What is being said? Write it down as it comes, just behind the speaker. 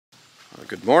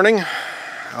Good morning.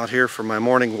 Out here for my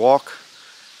morning walk,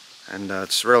 and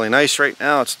it's really nice right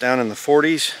now. It's down in the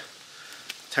 40s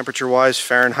temperature wise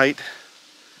Fahrenheit,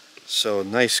 so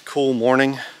nice cool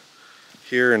morning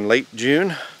here in late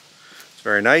June. It's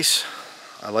very nice.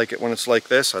 I like it when it's like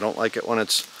this. I don't like it when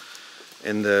it's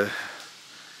in the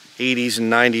 80s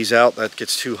and 90s out. That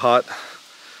gets too hot.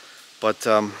 But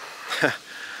I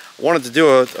wanted to do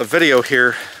a video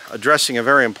here addressing a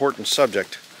very important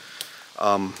subject.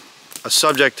 The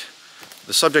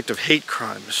subject of hate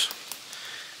crimes.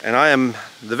 And I am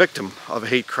the victim of a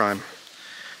hate crime.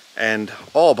 And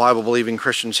all Bible-believing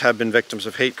Christians have been victims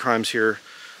of hate crimes here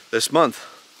this month.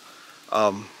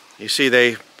 You see,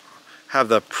 they have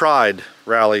the pride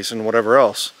rallies and whatever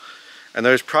else. And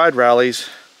those pride rallies,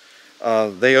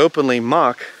 they openly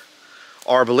mock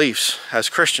our beliefs as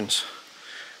Christians.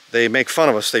 They make fun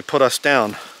of us. They put us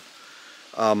down.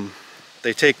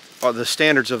 They take the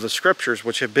standards of the scriptures,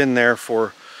 which have been there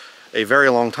for a very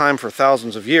long time, for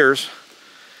thousands of years,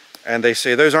 and they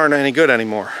say those aren't any good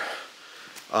anymore.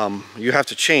 You have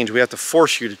to change. We have to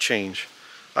force you to change.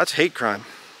 That's hate crime.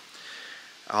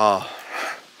 Of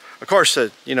course,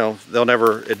 you know, they'll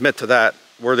never admit to that.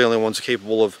 We're the only ones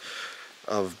capable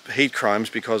of hate crimes,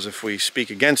 because if we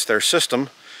speak against their system,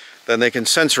 then they can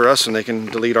censor us and they can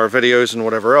delete our videos and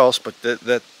whatever else, but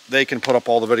that they can put up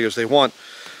all the videos they want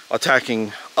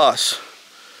attacking us.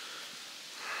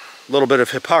 A little bit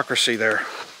of hypocrisy there.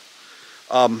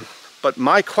 But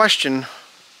my question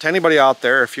to anybody out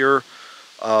there, if you're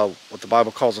what the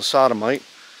Bible calls a sodomite,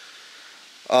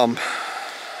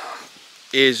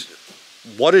 is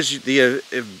what is the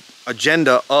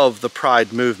agenda of the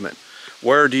Pride movement?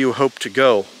 Where do you hope to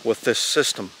go with this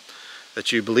system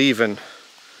that you believe in?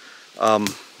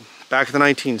 Back in the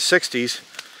 1960s,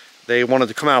 they wanted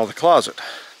to come out of the closet.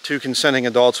 Two consenting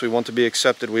adults, we want to be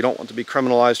accepted. We don't want to be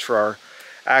criminalized for our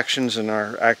actions and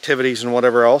our activities and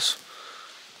whatever else.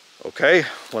 Okay,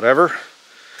 whatever.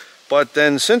 But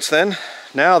then since then,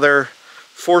 now they're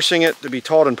forcing it to be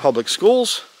taught in public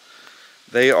schools.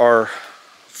 They are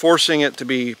forcing it to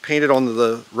be painted on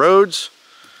the roads,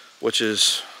 which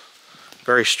is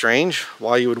very strange.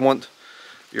 Why you would want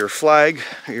your flag,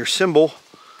 your symbol,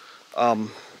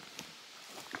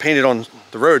 painted on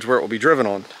the roads where it will be driven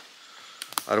on.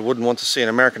 I wouldn't want to see an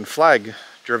American flag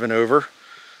driven over,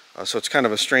 so it's kind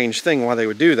of a strange thing why they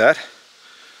would do that.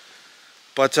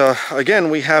 But again,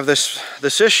 we have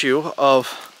this issue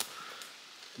of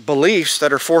beliefs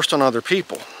that are forced on other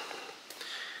people.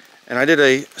 And I did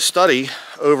a study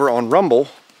over on Rumble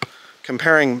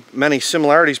comparing many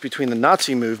similarities between the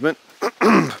Nazi movement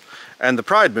and the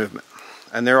Pride movement.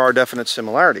 And there are definite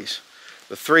similarities.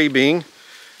 The three being,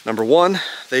 number one,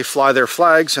 they fly their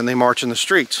flags and they march in the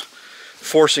streets,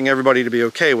 forcing everybody to be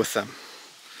okay with them.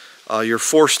 You're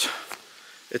forced,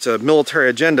 it's a military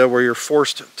agenda where you're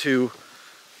forced to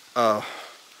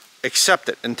accept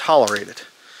it and tolerate it.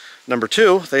 Number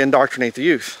two, they indoctrinate the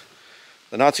youth.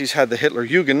 The Nazis had the Hitler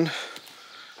Jugend,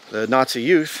 the Nazi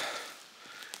youth,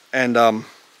 and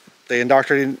they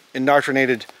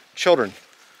indoctrinated children.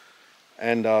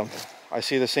 And I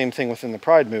see the same thing within the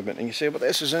Pride movement. And you say, but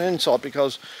this is an insult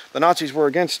because the Nazis were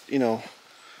against, you know,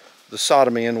 the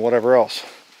sodomy and whatever else.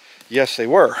 Yes, they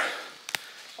were.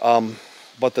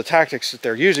 But the tactics that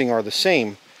they're using are the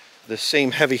same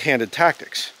heavy-handed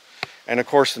tactics. And of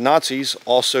course, the Nazis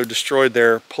also destroyed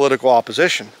their political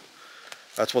opposition.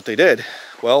 That's what they did.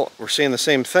 Well, we're seeing the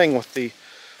same thing with the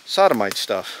sodomite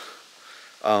stuff.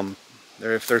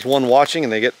 If there's one watching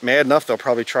and they get mad enough, they'll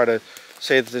probably try to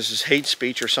say that this is hate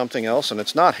speech or something else, and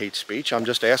it's not hate speech. I'm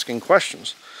just asking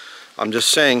questions. I'm just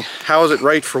saying, how is it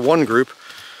right for one group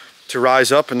to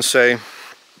rise up and say,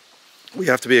 we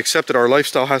have to be accepted, our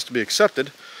lifestyle has to be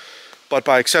accepted, but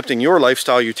by accepting your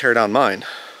lifestyle, you tear down mine?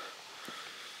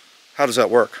 How does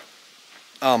that work?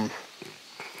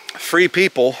 Free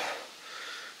people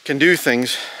can do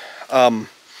things, you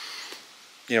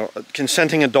know,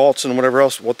 consenting adults and whatever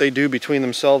else, what they do between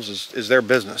themselves is their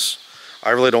business. I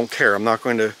really don't care. I'm not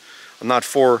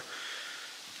for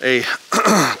a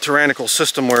tyrannical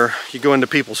system where you go into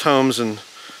people's homes and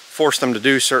force them to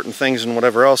do certain things and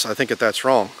whatever else. I think that's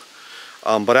wrong.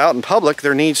 But out in public,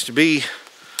 there needs to be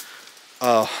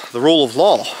the rule of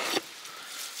law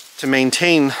to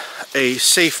maintain a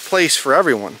safe place for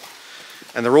everyone.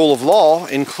 And the rule of law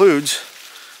includes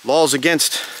laws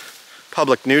against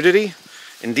public nudity,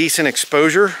 indecent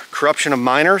exposure, corruption of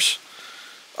minors.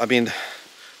 I mean,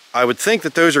 I would think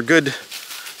that those are good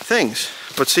things.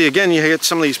 But see, again, you get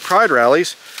some of these pride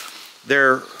rallies,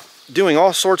 they're doing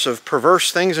all sorts of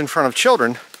perverse things in front of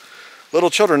children, little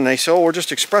children, and they say, oh, we're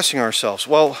just expressing ourselves.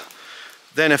 Well,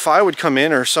 then if I would come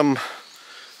in, or some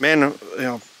man,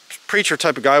 preacher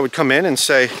type of guy would come in and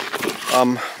say,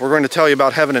 we're going to tell you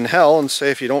about heaven and hell, and say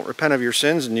if you don't repent of your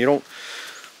sins and you don't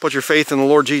put your faith in the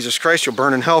Lord Jesus Christ, you'll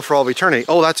burn in hell for all of eternity.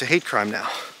 Oh, that's a hate crime now.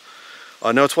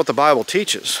 No, it's what the Bible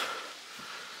teaches.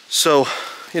 So,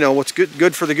 what's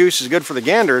good for the goose is good for the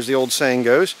gander, as the old saying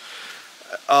goes.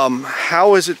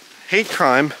 How is it hate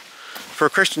crime for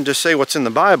a Christian to say what's in the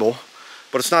Bible,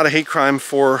 but it's not a hate crime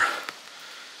for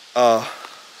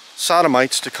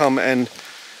sodomites to come and,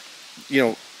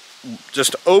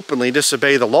 just openly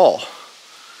disobey the law?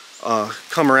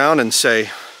 Come around and say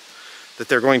that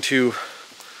they're going to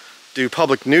do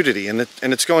public nudity, and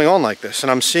it's going on like this.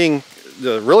 And I'm seeing,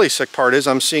 the really sick part is,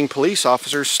 I'm seeing police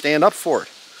officers stand up for it.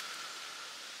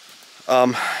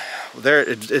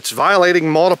 It's violating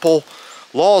multiple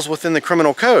laws within the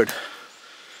criminal code.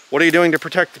 What are you doing to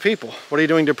protect the people? What are you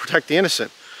doing to protect the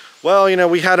innocent? Well,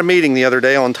 we had a meeting the other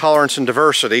day on tolerance and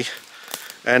diversity,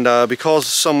 and because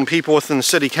some people within the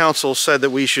city council said that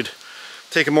we should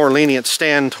take a more lenient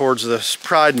stand towards this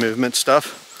pride movement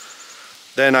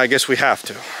stuff, then I guess we have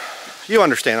to. You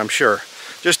understand, I'm sure.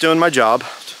 Just doing my job.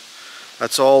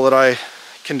 That's all that I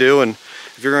can do, and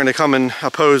if you're going to come and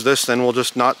oppose this, then we'll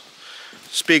just not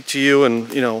speak to you and,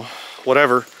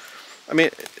 whatever. I mean,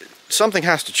 something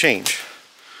has to change.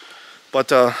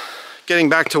 But getting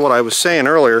back to what I was saying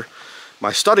earlier,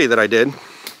 my study that I did,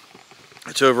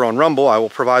 it's over on Rumble. I will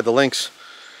provide the links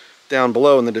down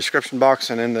below in the description box,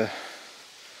 and in the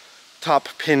top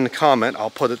pinned comment,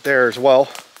 I'll put it there as well.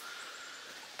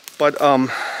 But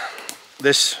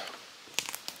this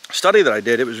study that I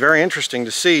did, it was very interesting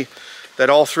to see that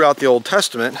all throughout the Old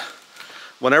Testament,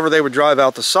 whenever they would drive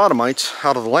out the sodomites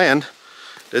out of the land,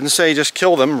 it didn't say just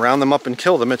kill them, round them up and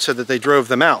kill them. It said that they drove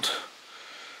them out.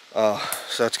 So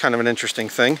that's kind of an interesting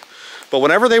thing. But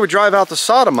whenever they would drive out the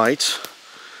sodomites,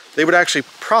 they would actually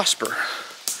prosper.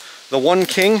 The one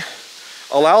king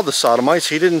allowed the sodomites.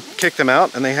 He didn't kick them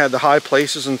out, and they had the high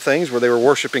places and things where they were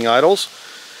worshiping idols.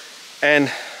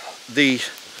 And the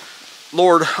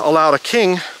Lord allowed a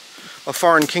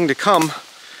foreign king, to come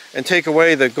and take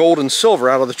away the gold and silver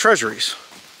out of the treasuries.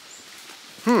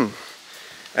 And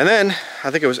then,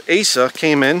 I think it was Asa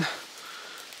came in,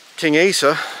 King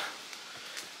Asa,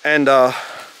 and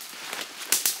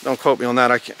don't quote me on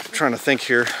that, I'm trying to think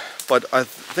here, but I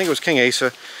think it was King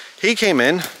Asa. He came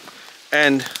in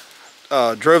and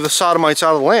drove the sodomites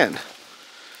out of the land.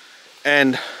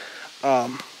 And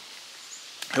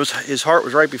his heart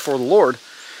was right before the Lord.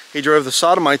 He drove the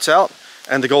sodomites out,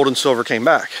 and the gold and silver came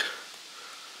back.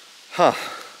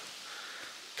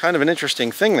 Kind of an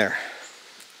interesting thing there.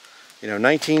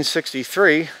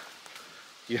 1963,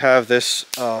 you have this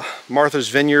Martha's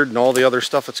Vineyard and all the other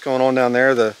stuff that's going on down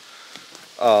there, the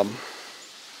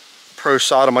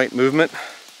pro-sodomite movement.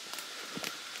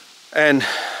 And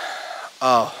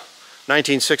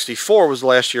 1964 was the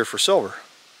last year for silver.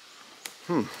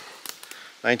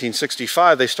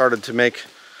 1965, they started to make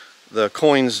the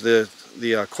coins, the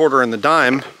quarter and the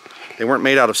dime. They weren't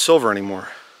made out of silver anymore.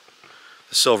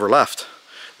 The silver left.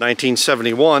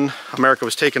 1971, America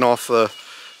was taken off, the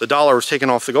dollar was taken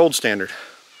off the gold standard.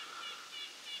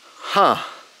 Then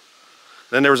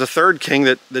there was a third king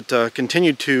that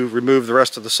continued to remove the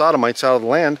rest of the sodomites out of the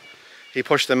land. He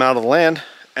pushed them out of the land,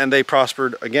 and they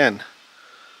prospered again.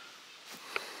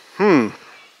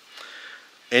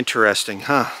 Interesting,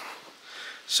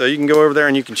 So you can go over there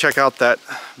and you can check out that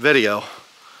video.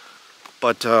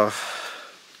 But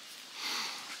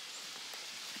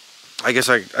I guess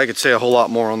I could say a whole lot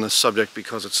more on this subject,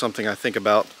 because it's something I think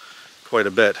about quite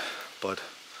a bit, but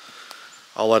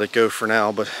I'll let it go for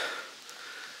now. But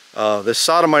this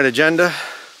sodomite agenda,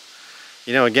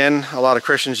 again, a lot of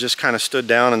Christians just kind of stood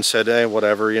down and said, hey,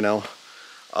 whatever, it'll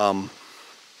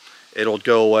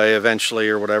go away eventually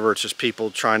or whatever. It's just people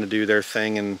trying to do their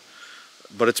thing,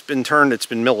 but it's been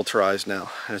militarized now,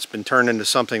 and it's been turned into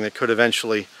something that could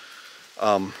eventually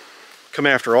come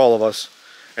after all of us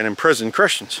and imprison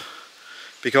Christians,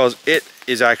 because it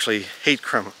is actually hate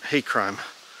crime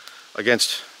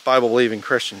against Bible-believing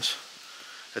Christians.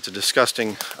 It's a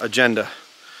disgusting agenda.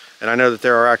 And I know that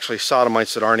there are actually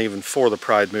sodomites that aren't even for the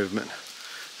pride movement.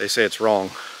 They say it's wrong.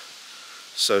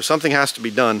 So something has to be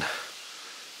done.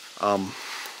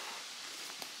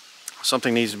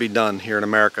 Something needs to be done here in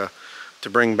America to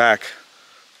bring back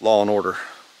law and order,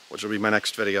 which will be my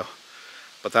next video.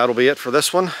 But that'll be it for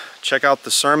this one. Check out the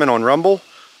sermon on Rumble,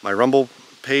 my Rumble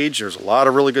page. There's a lot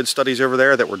of really good studies over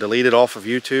there that were deleted off of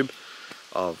YouTube.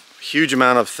 A huge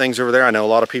amount of things over there. I know a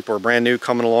lot of people are brand new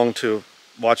coming along to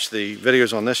watch the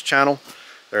videos on this channel.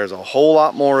 There's a whole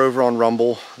lot more over on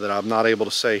Rumble that I'm not able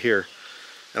to say here.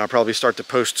 And I'll probably start to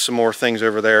post some more things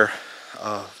over there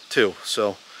too.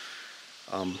 So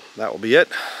That will be it.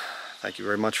 Thank you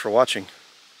very much for watching.